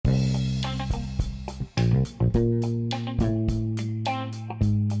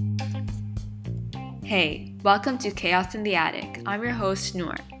Hey, welcome to Chaos in the Attic. I'm your host,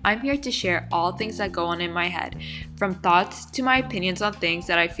 Noor. I'm here to share all things that go on in my head, from thoughts to my opinions on things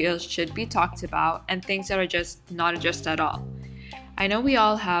that I feel should be talked about and things that are just not addressed at all. I know we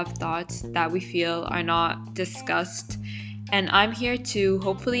all have thoughts that we feel are not discussed, and I'm here to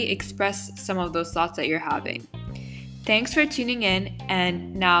hopefully express some of those thoughts that you're having. Thanks for tuning in,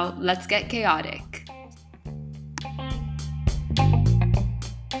 and now let's get chaotic.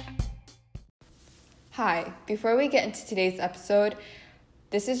 Hi, before we get into today's episode,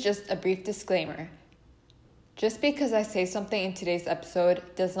 this is just a brief disclaimer. Just because I say something in today's episode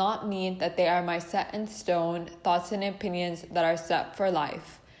does not mean that they are my set in stone thoughts and opinions that are set for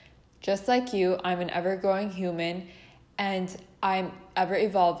life. Just like you, I'm an ever-growing human and I'm ever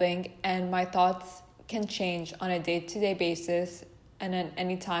evolving, and my thoughts can change on a day-to-day basis and at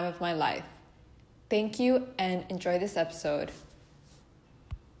any time of my life. Thank you and enjoy this episode.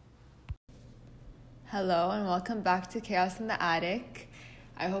 Hello and welcome back to Chaos in the Attic.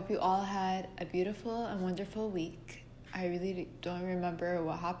 I hope you all had a beautiful and wonderful week. I really don't remember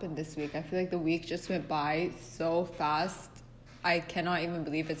what happened this week. I feel like the week just went by so fast. I cannot even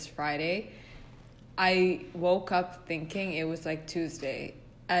believe it's Friday. I woke up thinking it was like Tuesday.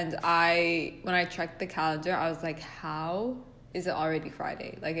 And when I checked the calendar, I was like, how is it already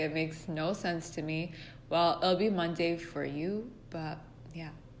Friday? Like, it makes no sense to me. Well, it'll be Monday for you, but yeah,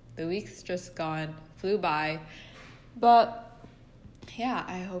 the week's just flew by. But yeah,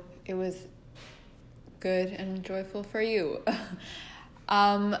 I hope it was good and joyful for you.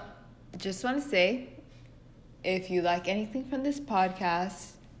 Just want to say, if you like anything from this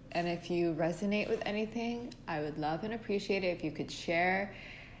podcast and if you resonate with anything, I would love and appreciate it if you could share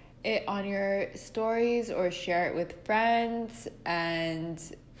it on your stories or share it with friends and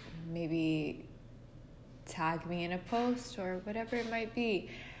maybe tag me in a post or whatever it might be,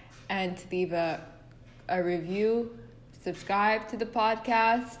 and to leave a review, subscribe to the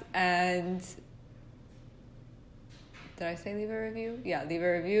podcast, and did I say leave a review? Yeah, leave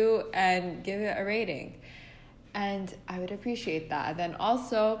a review and give it a rating. And I would appreciate that. And then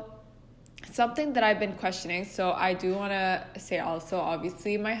also, something that I've been questioning, so I do want to say also,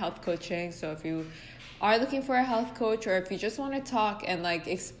 obviously, my health coaching. So if you are looking for a health coach, or if you just want to talk and like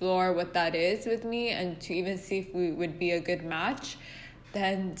explore what that is with me and to even see if we would be a good match,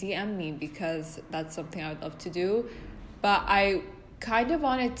 then DM me, because that's something I would love to do. But I kind of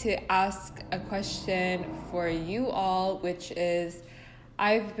wanted to ask a question for you all, which is,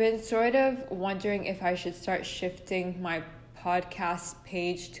 I've been sort of wondering if I should start shifting my podcast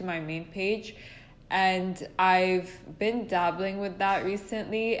page to my main page. And I've been dabbling with that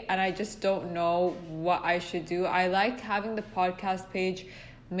recently, and I just don't know what I should do. I like having the podcast page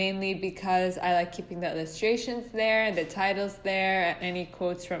mainly because I like keeping the illustrations there and the titles there and any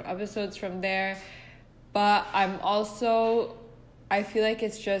quotes from episodes from there. But I feel like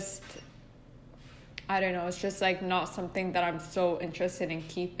it's just, I don't know, it's just like not something that I'm so interested in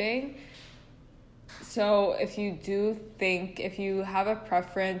keeping. So if you have a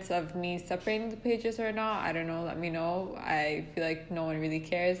preference of me separating the pages or not, I don't know, let me know. I feel like no one really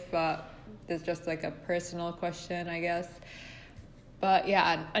cares, but it's just like a personal question, I guess. But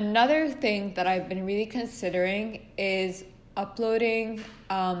yeah, another thing that I've been really considering is uploading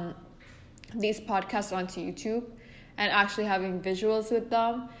these podcasts onto YouTube and actually having visuals with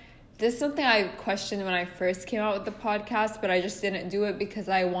them. This is something I questioned when I first came out with the podcast, but I just didn't do it because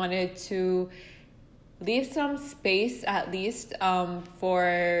I wanted to leave some space at least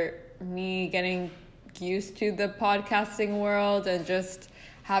for me getting used to the podcasting world and just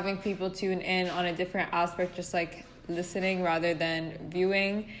having people tune in on a different aspect, just like listening rather than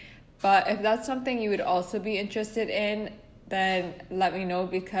viewing. But if that's something you would also be interested in, then let me know,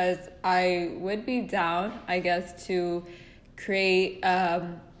 because I would be down, I guess, to create a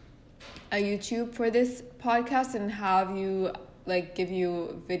YouTube for this podcast and have you give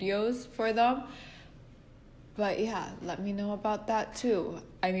you videos for them. But yeah, let me know about that too.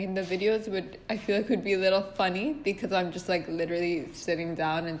 I mean, the videos I feel like would be a little funny because I'm just literally sitting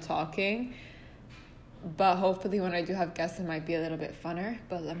down and talking. But hopefully when I do have guests, it might be a little bit funner.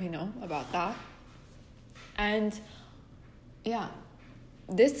 But let me know about that. And yeah,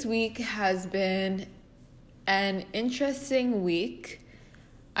 this week has been an interesting week.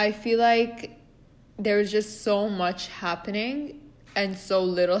 I feel like there's just so much happening and so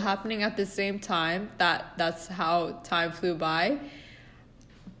little happening at the same time that's how time flew by.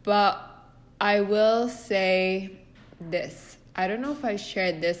 But I will say this. I don't know if I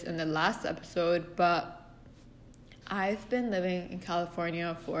shared this in the last episode, but I've been living in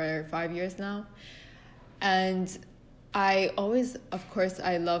California for 5 years now. And I always, of course,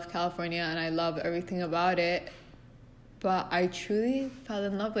 I love California and I love everything about it, but I truly fell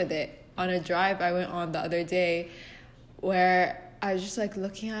in love with it on a drive I went on the other day, where I was just like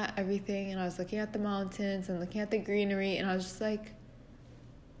looking at everything, and I was looking at the mountains and looking at the greenery, and I was just like,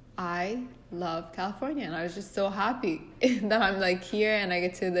 I love California. And I was just so happy that I'm like here and I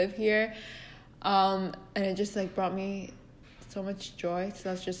get to live here. And it just like brought me so much joy. So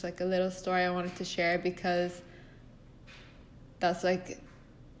that's just like a little story I wanted to share, because that's like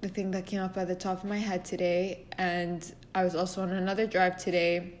the thing that came up at the top of my head today. And I was also on another drive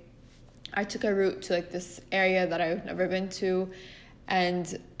today. I took a route to like this area that I've never been to,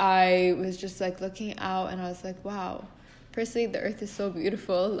 and I was just like looking out, and I was like, wow, firstly, the earth is so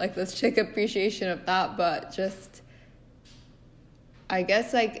beautiful. Like, let's take appreciation of that, but just, I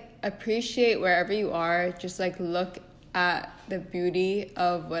guess, like, appreciate wherever you are. Just like look at the beauty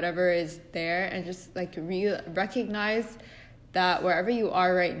of whatever is there, and just like recognize that wherever you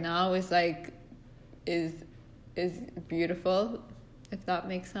are right now is like is beautiful, if that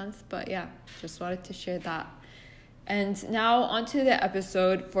makes sense. But yeah, just wanted to share that. And now onto the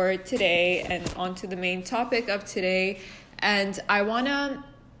episode for today, and onto the main topic of today. And I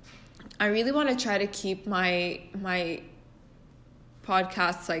really want to try to keep my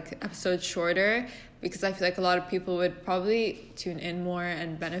podcasts like episodes shorter, because I feel like a lot of people would probably tune in more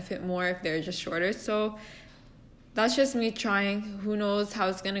and benefit more if they're just shorter. So that's just me trying. Who knows how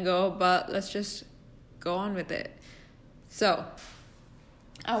it's gonna go, but let's just go on with it. So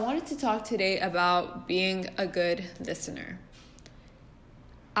I wanted to talk today about being a good listener.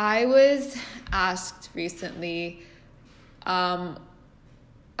 I was asked recently about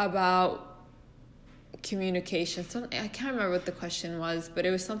communication. I can't remember what the question was, but it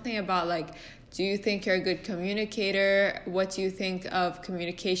was something about like, do you think you're a good communicator? What do you think of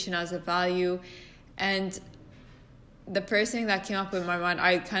communication as a value? And the first thing that came up in my mind,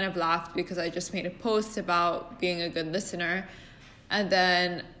 I kind of laughed because I just made a post about being a good listener. And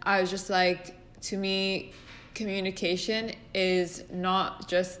then I was just like, to me, communication is not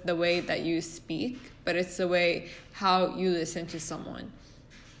just the way that you speak, but it's the way how you listen to someone.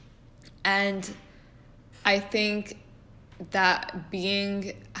 And I think that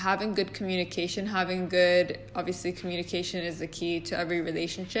having good communication, obviously communication is the key to every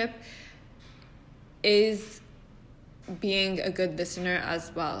relationship, is being a good listener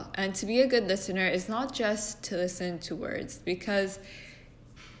as well. And to be a good listener is not just to listen to words, because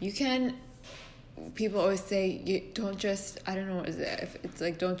people always say, you don't just, I don't know, is it, if it's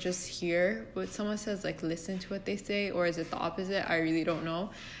like, don't just hear what someone says, like listen to what they say, or is it the opposite? I really don't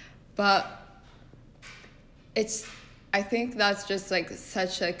know. But I think that's just like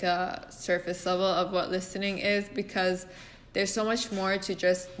such like a surface level of what listening is, because there's so much more to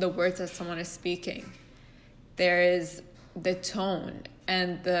just the words that someone is speaking. There is the tone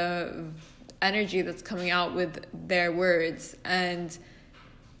and the energy that's coming out with their words, and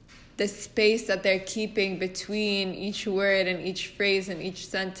the space that they're keeping between each word and each phrase and each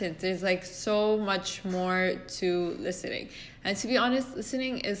sentence. There's like so much more to listening. And to be honest,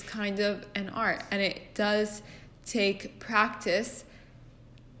 listening is kind of an art, and it does take practice.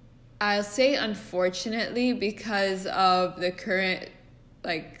 I'll say unfortunately, because of the current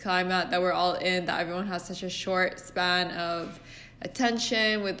like climate that we're all in, that everyone has such a short span of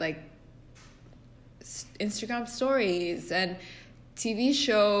attention with like Instagram stories and TV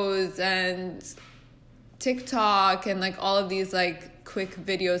shows and TikTok and like all of these like quick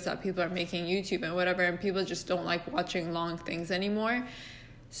videos that people are making, YouTube and whatever, and people just don't like watching long things anymore.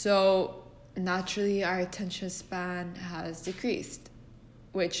 So naturally our attention span has decreased,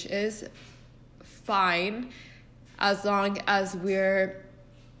 which is fine as long as we're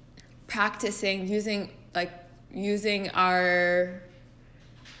practicing using our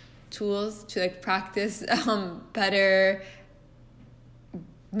tools to like practice better,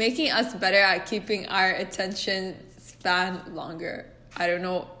 making us better at keeping our attention span longer. I don't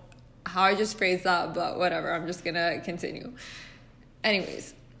know how I just phrased that, but whatever, I'm just gonna continue.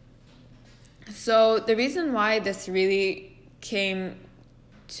 Anyways, so the reason why this really came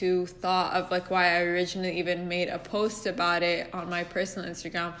to thought of like why I originally even made a post about it on my personal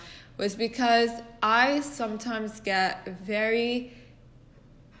Instagram was because I sometimes get very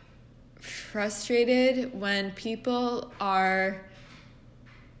frustrated when people are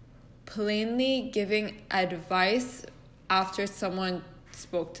plainly giving advice after someone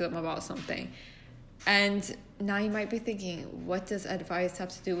spoke to them about something. And now you might be thinking, what does advice have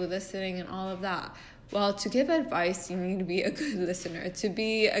to do with listening and all of that? Well, to give advice, you need to be a good listener. To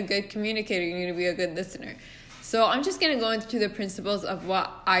be a good communicator, you need to be a good listener. So I'm just going to go into the principles of what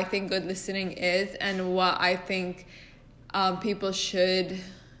I think good listening is and what I think people should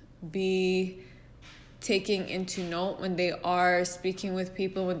be taking into note when they are speaking with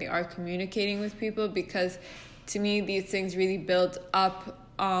people, when they are communicating with people, because to me, these things really build up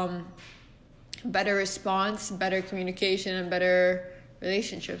better response, better communication, and better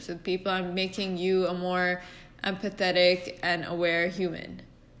relationships with people, and making you a more empathetic and aware human.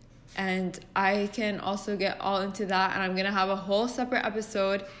 And I can also get all into that, and I'm going to have a whole separate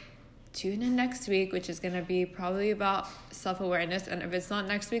episode. Tune in next week, which is going to be probably about self-awareness, and if it's not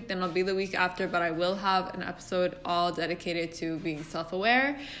next week, then it'll be the week after, but I will have an episode all dedicated to being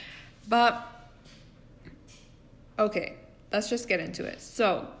self-aware. But okay, let's just get into it.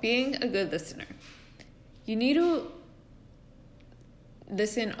 So, being a good listener, you need to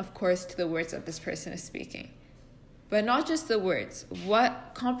listen, of course, to the words that this person is speaking. But not just the words.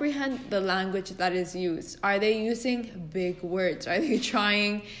 Comprehend the language that is used. Are they using big words? Are they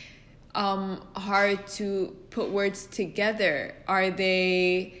trying hard to put words together? Are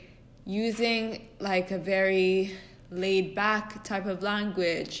they using like a very laid back type of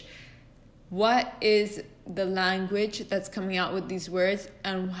language? What is the language that's coming out with these words,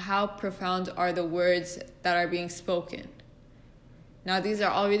 and how profound are the words that are being spoken? Now, these are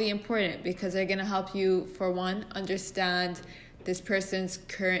all really important because they're going to help you, for one, understand this person's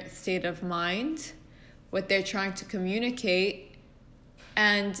current state of mind, what they're trying to communicate,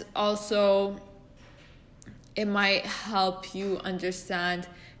 and also it might help you understand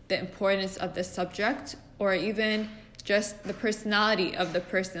the importance of the subject, or even just the personality of the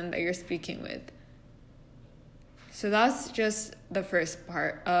person that you're speaking with. So that's just the first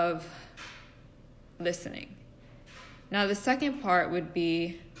part of listening. Now, the second part would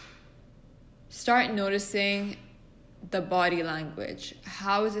be start noticing the body language.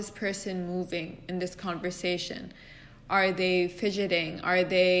 How is this person moving in this conversation? Are they fidgeting? Are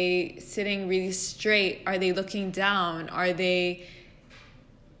they sitting really straight? Are they looking down? Are they,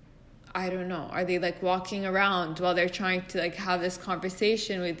 I don't know, are they like walking around while they're trying to like have this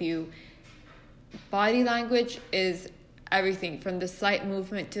conversation with you? Body language is everything, from the slight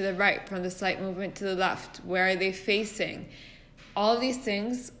movement to the right, from the slight movement to the left. Where are they facing? All of these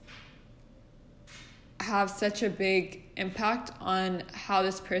things have such a big impact on how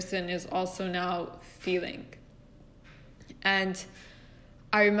this person is also now feeling. And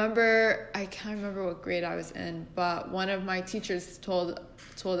I can't remember what grade I was in, but one of my teachers told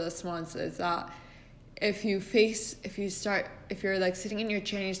us once is that if you're like sitting in your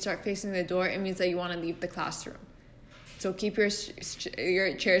chair and you start facing the door, it means that you want to leave the classroom. So keep your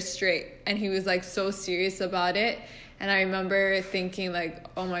chair straight. And he was like so serious about it. And I remember thinking like,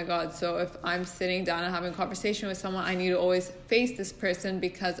 oh my God, so if I'm sitting down and having a conversation with someone, I need to always face this person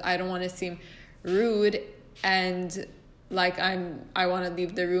because I don't want to seem rude and like I want to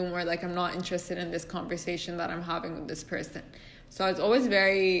leave the room, or like I'm not interested in this conversation that I'm having with this person. So I was always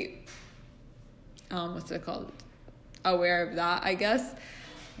very, aware of that, I guess.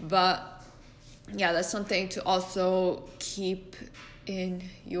 But yeah, that's something to also keep in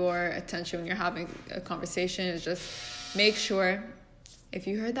your attention when you're having a conversation, is just make sure, if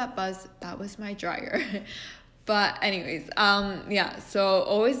you heard that buzz, that was my dryer. But anyways, so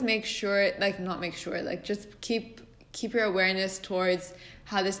always make sure, just keep your awareness towards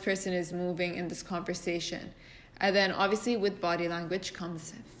how this person is moving in this conversation. And then obviously with body language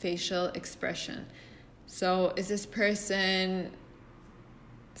comes facial expression. So is this person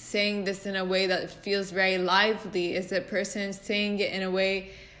saying this in a way that feels very lively? Is the person saying it in a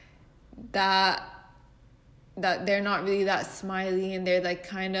way that they're not really that smiley, and they're like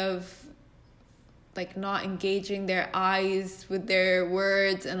kind of like not engaging their eyes with their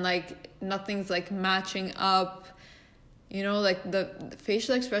words, and like nothing's like matching up? You know, like the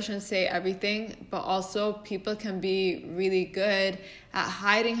facial expressions say everything, but also people can be really good at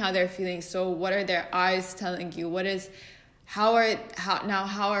hiding how they're feeling. So what are their eyes telling you? How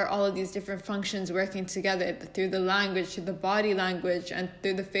are all of these different functions working together through the language, through the body language, and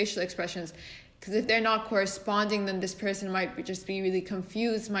through the facial expressions? Because if they're not corresponding, then this person might just be really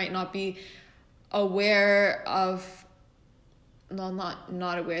confused, might not be aware of, not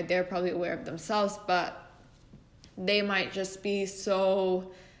aware, they're probably aware of themselves, but they might just be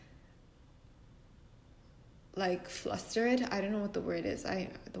so like flustered. I don't know what the word is.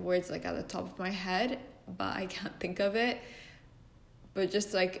 The word's like at the top of my head, but I can't think of it. But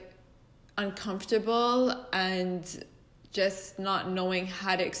just like uncomfortable and just not knowing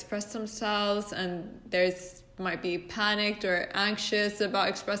how to express themselves, and might be panicked or anxious about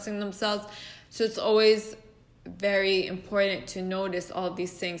expressing themselves. So it's always very important to notice all of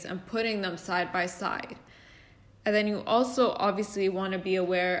these things and putting them side by side. And then you also obviously want to be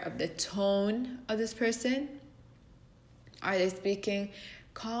aware of the tone of this person. Are they speaking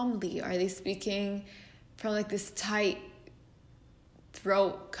calmly? Are they speaking from like this tight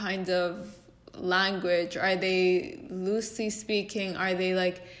throat kind of language? Are they loosely speaking? Are they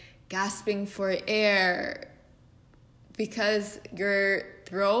like gasping for air? Because your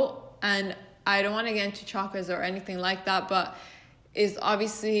throat, and I don't want to get into chakras or anything like that, but is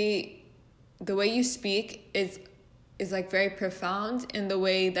obviously the way you speak is like very profound in the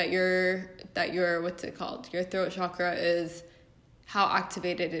way that your what's it called, your throat chakra is, how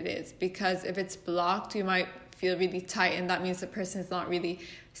activated it is. Because if it's blocked, you might feel really tight, and that means the person is not really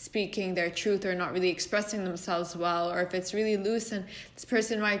speaking their truth or not really expressing themselves well. Or if it's really loose, and this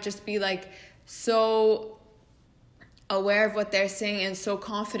person might just be like so aware of what they're saying and so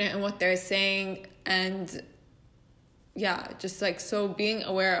confident in what they're saying, and yeah, just like so being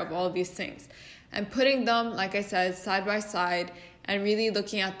aware of all of these things and putting them, like I said, side by side, and really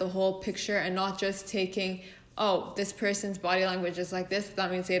looking at the whole picture and not just taking, oh, this person's body language is like this,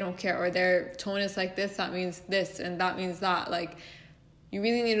 that means they don't care, or their tone is like this, that means this, and that means that. Like, you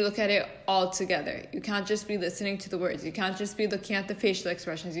really need to look at it all together. You can't just be listening to the words. You can't just be looking at the facial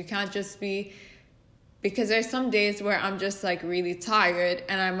expressions. You can't just be, because there's some days where I'm just like really tired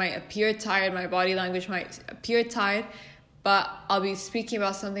and I might appear tired, my body language might appear tired, but I'll be speaking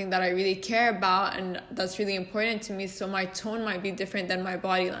about something that I really care about and that's really important to me, so my tone might be different than my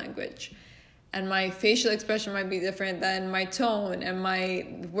body language. And my facial expression might be different than my tone, and my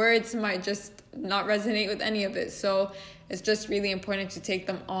words might just not resonate with any of it. So it's just really important to take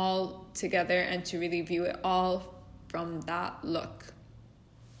them all together and to really view it all from that look.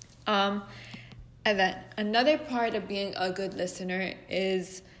 And then another part of being a good listener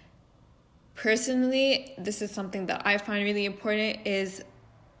is, personally, this is something that I find really important, is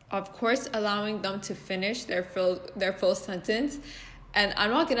of course allowing them to finish their full sentence. And I'm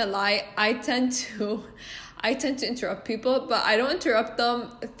not gonna lie, I tend to interrupt people, but I don't interrupt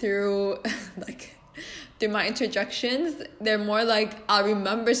them through through my interjections. They're more like, I'll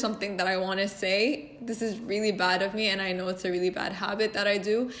remember something that I want to say. This is really bad of me, and I know it's a really bad habit that I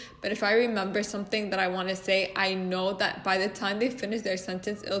do, but if I remember something that I want to say, I know that by the time they finish their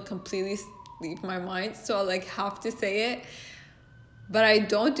sentence, it'll completely leave my mind, so I'll have to say it. But I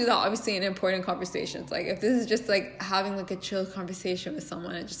don't do that obviously in important conversations. Like if this is just having a chill conversation with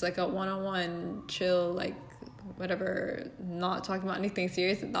someone, and just a one-on-one chill, whatever, not talking about anything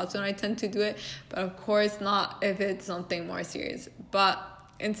serious, that's when I tend to do it. But of course not if it's something more serious. But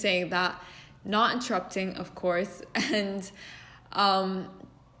in saying that, not interrupting, of course, and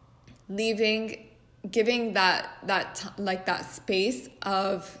giving that space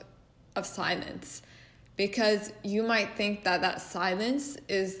of silence. Because you might think that silence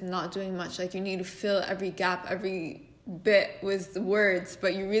is not doing much. You need to fill every gap, every bit with words,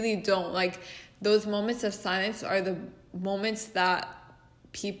 but you really don't. Those moments of silence are the moments that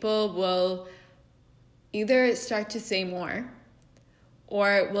people will either start to say more,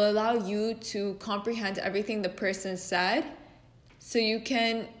 or will allow you to comprehend everything the person said, so you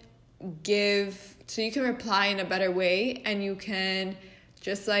can reply in a better way, and you can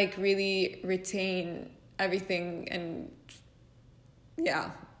just really retain everything. And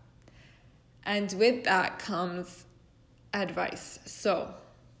yeah, and with that comes advice. So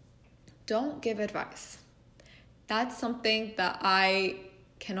don't give advice. That's something that I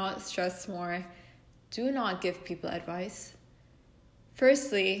cannot stress more. Do not give people advice.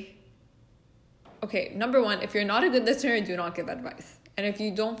 Firstly, okay, number one, if you're not a good listener, do not give advice. And if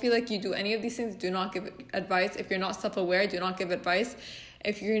you don't feel like you do any of these things, do not give advice. If you're not self-aware, do not give advice.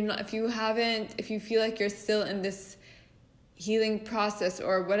 If you feel like you're still in this healing process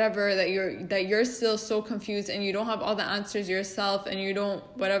or whatever, that you're still so confused and you don't have all the answers yourself, and you don't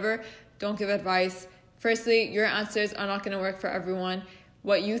give advice. Firstly, your answers are not going to work for everyone.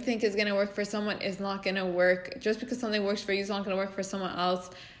 What you think is going to work for someone is not going to work. Just because something works for you is not going to work for someone else.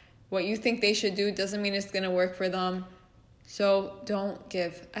 What you think they should do doesn't mean it's going to work for them. So don't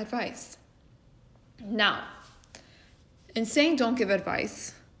give advice. Now, in saying don't give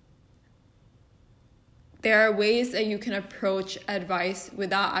advice, there are ways that you can approach advice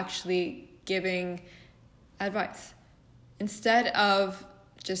without actually giving advice. Instead of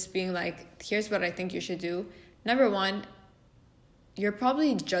just being here's what I think you should do. Number one, you're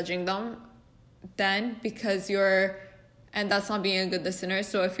probably judging them then, and that's not being a good listener.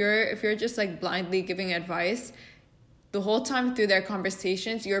 So if you're just blindly giving advice, the whole time through their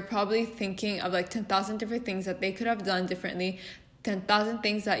conversations, you're probably thinking of 10,000 different things that they could have done differently, 10,000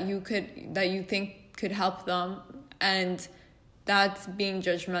 things that you think could help them, and that's being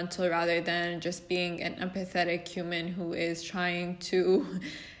judgmental rather than just being an empathetic human who is trying to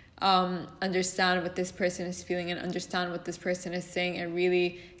understand what this person is feeling and understand what this person is saying and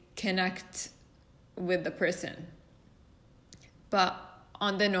really connect with the person. But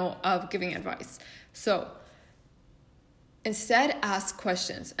on the note of giving advice, so instead ask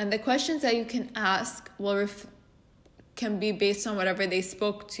questions, and the questions that you can ask can be based on whatever they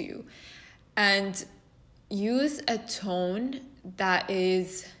spoke to you, and use a tone that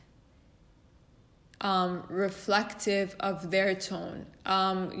is reflective of their tone,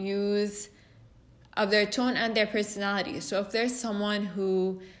 of their tone and their personality. So if there's someone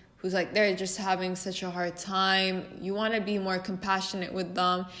who's like they're just having such a hard time, you want to be more compassionate with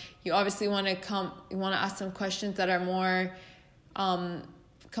them. You obviously want to ask them questions that are more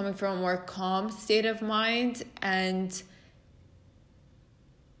coming from a more calm state of mind, and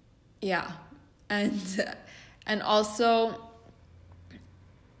and also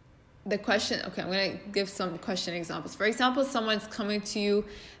the question. Okay, I'm going to give some question examples. For example, someone's coming to you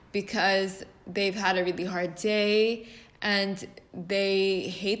because they've had a really hard day and they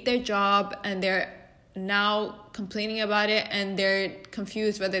hate their job and they're now complaining about it and they're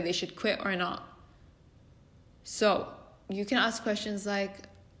confused whether they should quit or not. So you can ask questions like,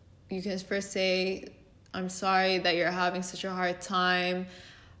 you can first say, I'm sorry that you're having such a hard time.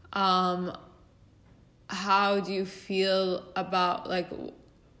 How do you feel about, like,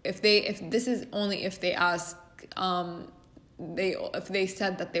 if this is only if they ask, if they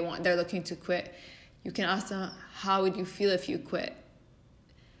said that they're looking to quit, you can ask them, how would you feel if you quit?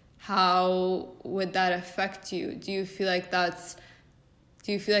 How would that affect you? Do you feel like that's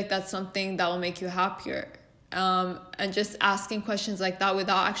something that will make you happier? And just asking questions like that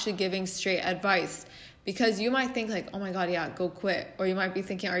without actually giving straight advice, because you might think like, oh my God, yeah, go quit. Or you might be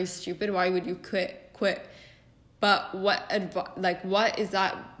thinking, are you stupid? Why would you quit? But what is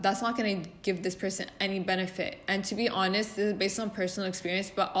that? That's not going to give this person any benefit. And to be honest, this is based on personal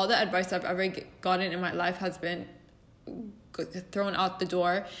experience, but all the advice I've ever gotten in my life has been thrown out the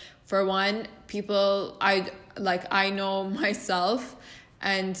door. For one, people I know myself,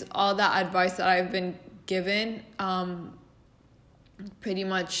 and all that advice that I've been given pretty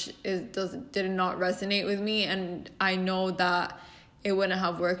much did not resonate with me, and I know that it wouldn't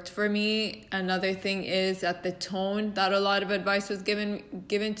have worked for me. Another thing is that the tone that a lot of advice was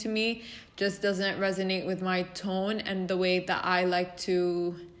given to me just doesn't resonate with my tone and the way that I like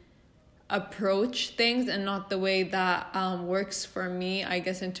to approach things, and not the way that works for me, I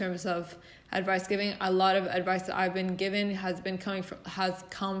guess, in terms of advice giving. A lot of advice that I've been given has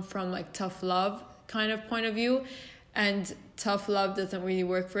come from like tough love kind of point of view, and tough love doesn't really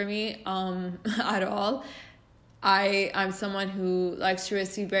work for me at all. I'm someone who likes to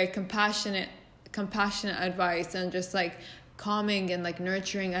receive very compassionate advice and just like calming and like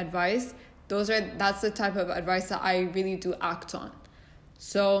nurturing advice. That's the type of advice that I really do act on.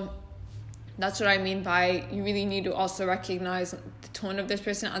 So that's what I mean by you really need to also recognize the tone of this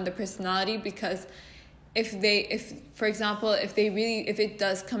person and the personality, because if it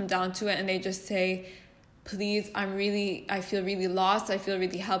does come down to it and they just say, please, I feel really lost, I feel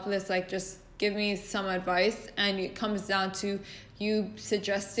really helpless, like just give me some advice, and it comes down to you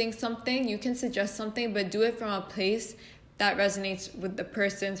suggesting something, you can suggest something, but do it from a place that resonates with the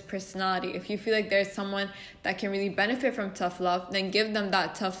person's personality. If you feel like there's someone that can really benefit from tough love, then give them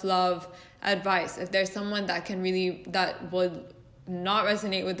that tough love advice. If there's someone that would not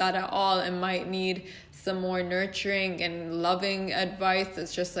resonate with that at all and might need some more nurturing and loving advice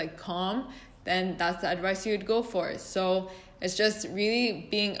that's just like calm, then that's the advice you would go for. So it's just really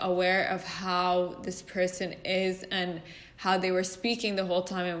being aware of how this person is and how they were speaking the whole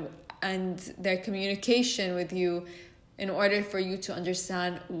time and their communication with you, in order for you to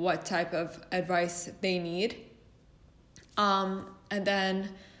understand what type of advice they need. And then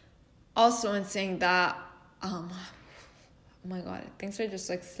also in saying that, oh my God, things are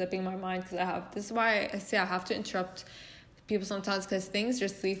just like slipping my mind, because this is why I say I have to interrupt people sometimes, because things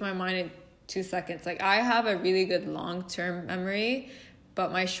just leave my mind in 2 seconds. Like, I have a really good long-term memory,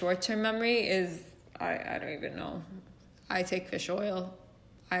 but my short-term memory is, I don't even know. I take fish oil.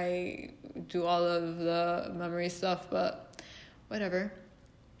 I do all of the memory stuff, but whatever.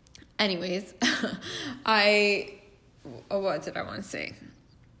 Anyways, what did I want to say?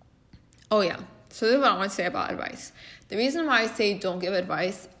 Oh yeah, so this is what I want to say about advice. The reason why I say don't give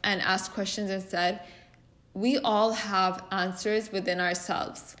advice and ask questions instead, we all have answers within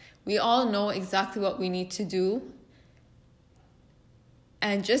ourselves. We all know exactly what we need to do.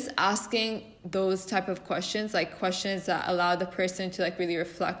 And just asking those type of questions, like questions that allow the person to like really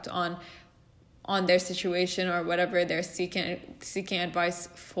reflect on on their situation or whatever they're seeking advice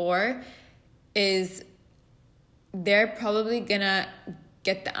for, is they're probably gonna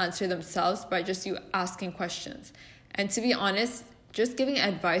get the answer themselves by just you asking questions. And to be honest, just giving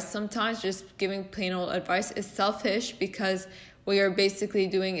advice sometimes, just giving plain old advice, is selfish, because what you're basically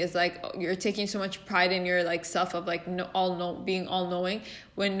doing is like you're taking so much pride in your like self of like being all knowing,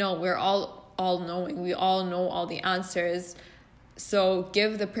 when no, we're all knowing. We all know all the answers. So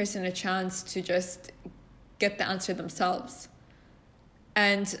give the person a chance to just get the answer themselves.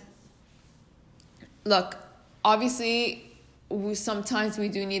 And look, obviously, sometimes we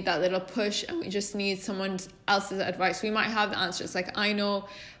do need that little push, and we just need someone else's advice. We might have the answers. Like, I know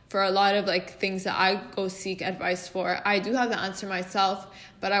for a lot of like things that I go seek advice for, I do have the answer myself,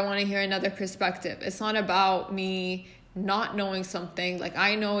 but I want to hear another perspective. It's not about me not knowing something. Like,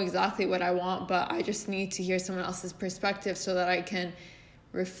 I know exactly what I want, but I just need to hear someone else's perspective so that I can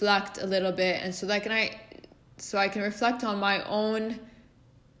reflect a little bit, and so I can reflect on my own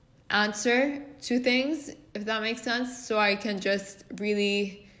answer to things, if that makes sense, so I can just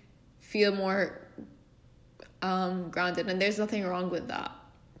really feel more grounded. And there's nothing wrong with that.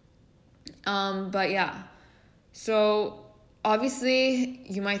 But yeah, so obviously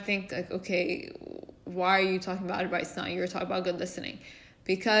you might think like, okay, why are you talking about advice now? You were talking about good listening,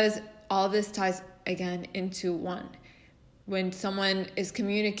 because all this ties again into one. When someone is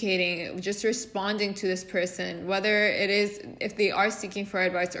communicating, just responding to this person, whether it is if they are seeking for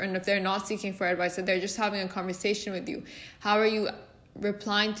advice or if they're not seeking for advice, or they're just having a conversation with you, how are you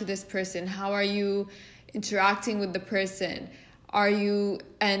replying to this person? How are you interacting with the person? And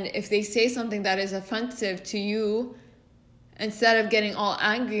if they say something that is offensive to you, instead of getting all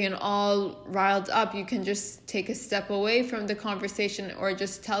angry and all riled up, you can just take a step away from the conversation, or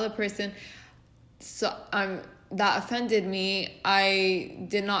just tell the person, that offended me, I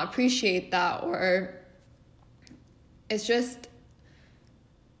did not appreciate that. Or it's just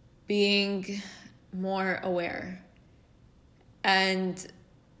being more aware. And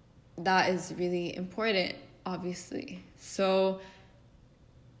that is really important, obviously. So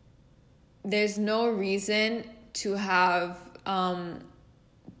there's no reason to have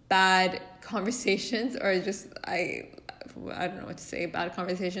bad conversations, or just I don't know what to say, bad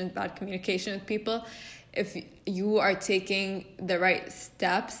conversations, bad communication with people, if you are taking the right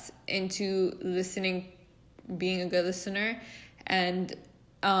steps into listening, being a good listener, and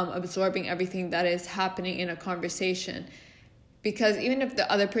absorbing everything that is happening in a conversation. Because even if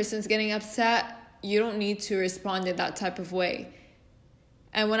the other person's getting upset, you don't need to respond in that type of way.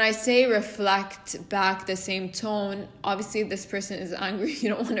 And when I say reflect back the same tone, obviously if this person is angry, you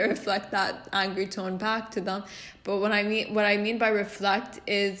don't want to reflect that angry tone back to them. But what I mean by reflect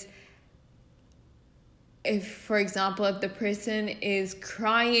is, if, for example, if the person is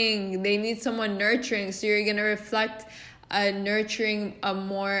crying, they need someone nurturing, so you're going to reflect a nurturing, a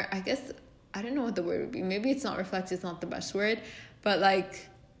more, I guess, I don't know what the word would be. Maybe it's not reflect, it's not the best word, but like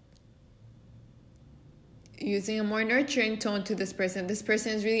using a more nurturing tone to this person. This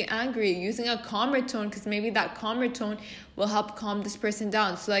person is really angry, using a calmer tone, because maybe that calmer tone will help calm this person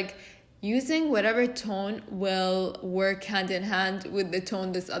down. So like using whatever tone will work hand in hand with the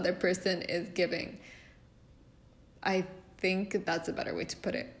tone this other person is giving. I think that's a better way to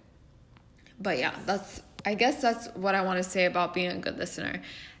put it. But yeah, I guess that's what I want to say about being a good listener.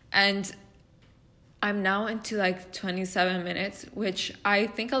 And I'm now into like 27 minutes, which I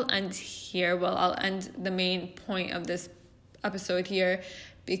think I'll end here. Well, I'll end the main point of this episode here,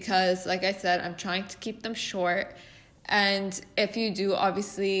 because like I said, I'm trying to keep them short. And if you do,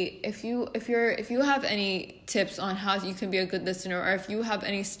 obviously, if you have any tips on how you can be a good listener, or if you have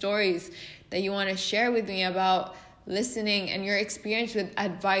any stories that you want to share with me about listening and your experience with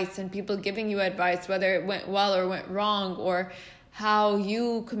advice and people giving you advice, whether it went well or went wrong, or how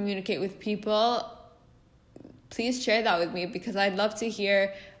you communicate with people, please share that with me, because I'd love to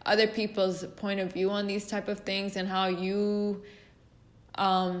hear other people's point of view on these type of things, and how you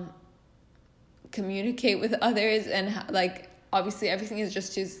communicate with others. And like, obviously everything is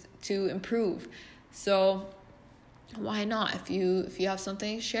just to improve. So why not? If you have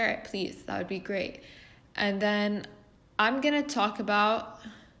something, share it, please. That would be great. And then I'm going to talk about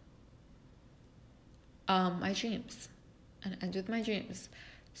my dreams, and end with my dreams.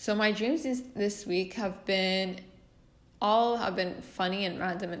 So my dreams this week have been funny and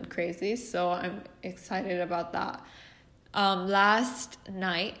random and crazy. So I'm excited about that. Last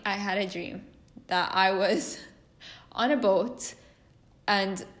night I had a dream that I was on a boat,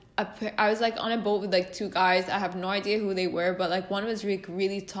 and I was like on a boat with like two guys. I have no idea who they were, but like one was like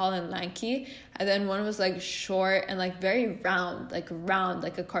really tall and lanky, and then one was like short and like very round, like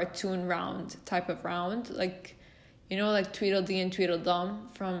a cartoon round type of round, like, you know, like Tweedledee and Tweedledum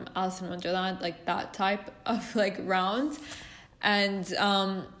from Alice in Wonderland, like that type of like round. And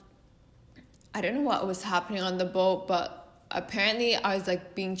I don't know what was happening on the boat, but apparently I was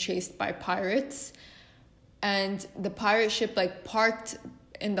like being chased by pirates, and the pirate ship like parked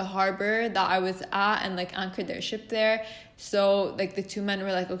in the harbor that I was at and like anchored their ship there. So like the two men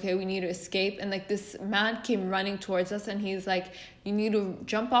were like, okay, we need to escape. And like this man came running towards us, and he's like, you need to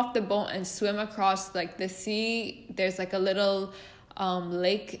jump off the boat and swim across like the sea. There's like a little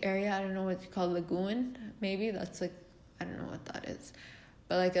lake area. I don't know what you call lagoon. Maybe that's like, I don't know what that is.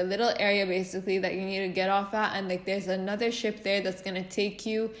 But like a little area basically that you need to get off at. And like there's another ship there that's going to take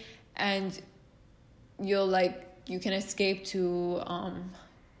you, and you can escape to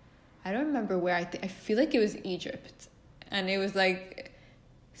I don't remember where. I feel like it was Egypt, and it was like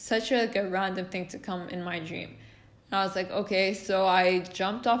such a random thing to come in my dream. And I was like, okay, so I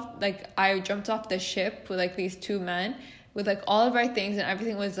jumped off the ship with like these two men with like all of our things, and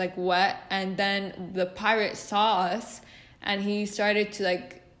everything was like wet. And then the pirate saw us, and he started to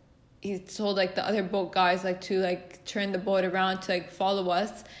like, he told like the other boat guys like to like turn the boat around to like follow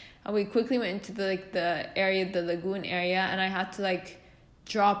us. And we quickly went into the lagoon area, and I had to like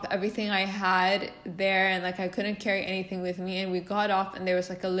drop everything I had there, and like I couldn't carry anything with me. And we got off, and there was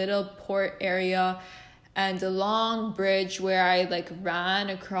like a little port area and a long bridge where I like ran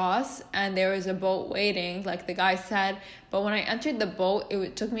across, and there was a boat waiting, like the guy said. But when I entered the boat,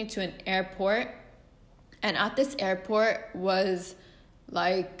 it took me to an airport, and at this airport was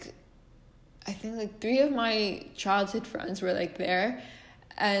like, I think like 3 of my childhood friends were like there.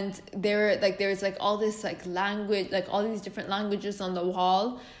 And there was like all this like language, like all these different languages on the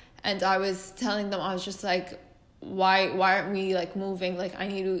wall. And I was telling them, I was just like, why aren't we like moving? Like I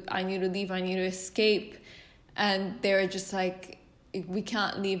need to leave, I need to escape. And they were just like, we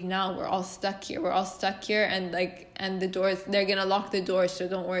can't leave now, we're all stuck here, and the doors, they're gonna lock the doors, so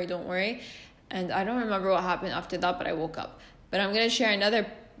don't worry. And I don't remember what happened after that, but I woke up. But I'm gonna share another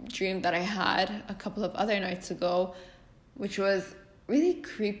dream that I had a couple of other nights ago, which was really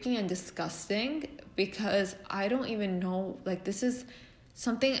creepy and disgusting, because I don't even know, like this is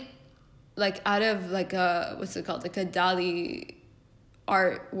something like out of like a, what's it called, like a Dali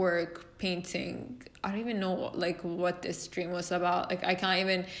artwork painting. I don't even know like what this dream was about. Like I can't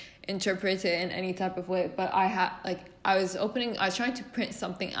even interpret it in any type of way. But I was trying to print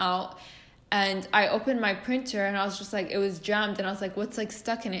something out, and I opened my printer, and I was just like, it was jammed, and I was like, what's like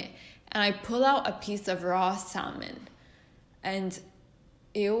stuck in it? And I pull out a piece of raw salmon, and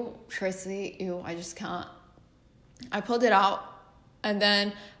I just can't. I pulled it out, and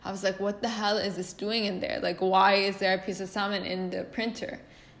then I was like, what the hell is this doing in there? Like, why is there a piece of salmon in the printer?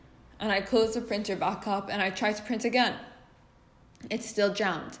 And I closed the printer back up, and I tried to print again. It's still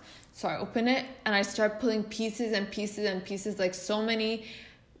jammed. So I open it, and I start pulling pieces and pieces and pieces, like so many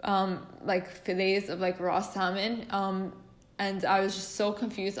like fillets of like raw salmon. And I was just so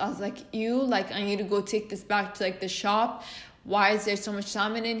confused. I was like, like I need to go take this back to like the shop. Why is there so much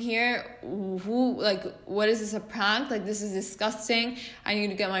salmon in here? What is this, a prank? Like, this is disgusting. I need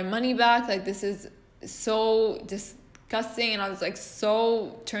to get my money back. Like, this is so disgusting. And I was like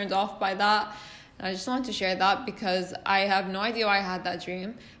so turned off by that. And I just wanted to share that because I have no idea why I had that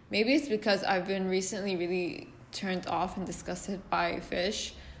dream. Maybe it's because I've been recently really turned off and disgusted by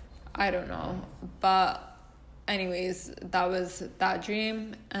fish. I don't know. But anyways, that was that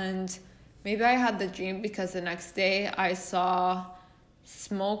dream. And maybe I had the dream because the next day I saw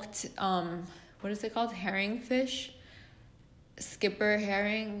smoked, what is it called? Herring fish? Skipper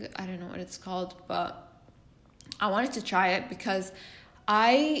herring? I don't know what it's called, but I wanted to try it because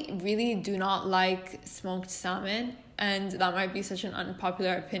I really do not like smoked salmon, and that might be such an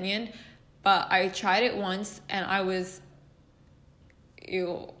unpopular opinion, but I tried it once and I was,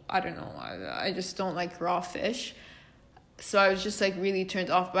 I don't know, I just don't like raw fish. So I was just like really turned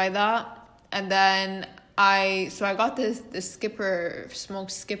off by that. And then I got this skipper,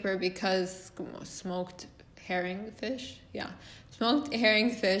 smoked skipper, because smoked herring fish. Yeah. Smoked herring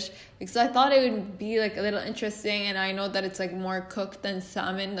fish, because I thought it would be like a little interesting, and I know that it's like more cooked than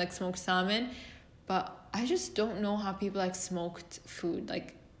salmon, like smoked salmon, but I just don't know how people like smoked food.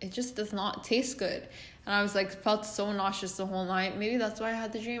 Like, it just does not taste good. And I was like, felt so nauseous the whole night. Maybe that's why I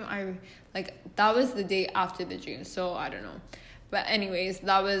had the dream. That was the day after the dream, so I don't know. But anyways,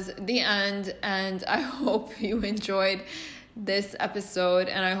 that was the end, and I hope you enjoyed this episode,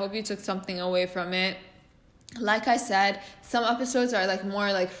 and I hope you took something away from it. like I said, some episodes are like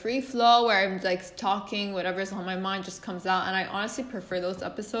more like free flow where I'm like talking, whatever's on my mind just comes out, and I honestly prefer those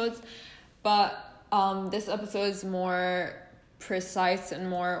episodes. But this episode is more precise and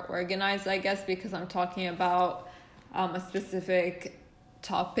more organized, I guess, because I'm talking about a specific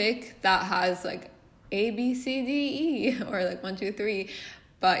topic that has like A, B, C, D, E, or like 1, 2, 3.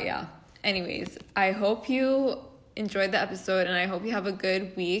 But yeah, anyways, I hope you enjoyed the episode and I hope you have a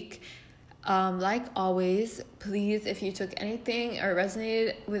good week. Like always, please, if you took anything or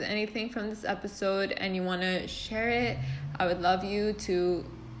resonated with anything from this episode and you want to share it, I would love you to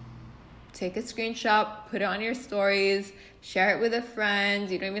take a screenshot, put it on your stories, share it with a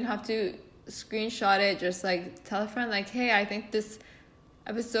friend. You don't even have to screenshot it. Just like tell a friend like, hey, I think this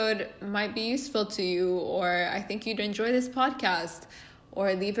episode might be useful to you, or I think you'd enjoy this podcast,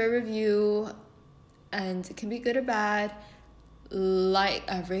 or leave a review, and it can be good or bad.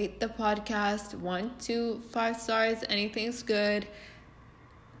 Rate the podcast 1 to 5 stars. Anything's good.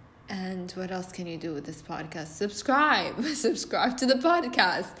 And what else can you do with this podcast? Subscribe to the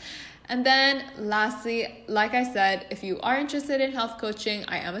podcast. And then lastly, like I said, if you are interested in health coaching,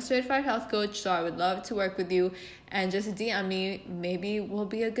 I am a certified health coach, so I would love to work with you, and just DM me. Maybe we'll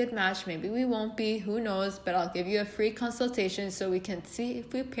be a good match, maybe we won't be, who knows, but I'll give you a free consultation so we can see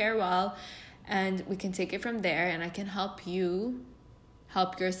if we pair well, and we can take it from there, and I can help you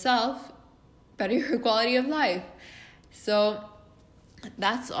help yourself better your quality of life. So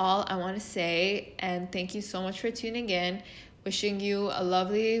that's all I want to say, and thank you so much for tuning in. Wishing you a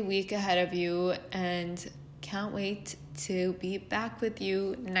lovely week ahead of you, and can't wait to be back with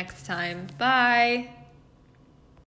you next time. Bye!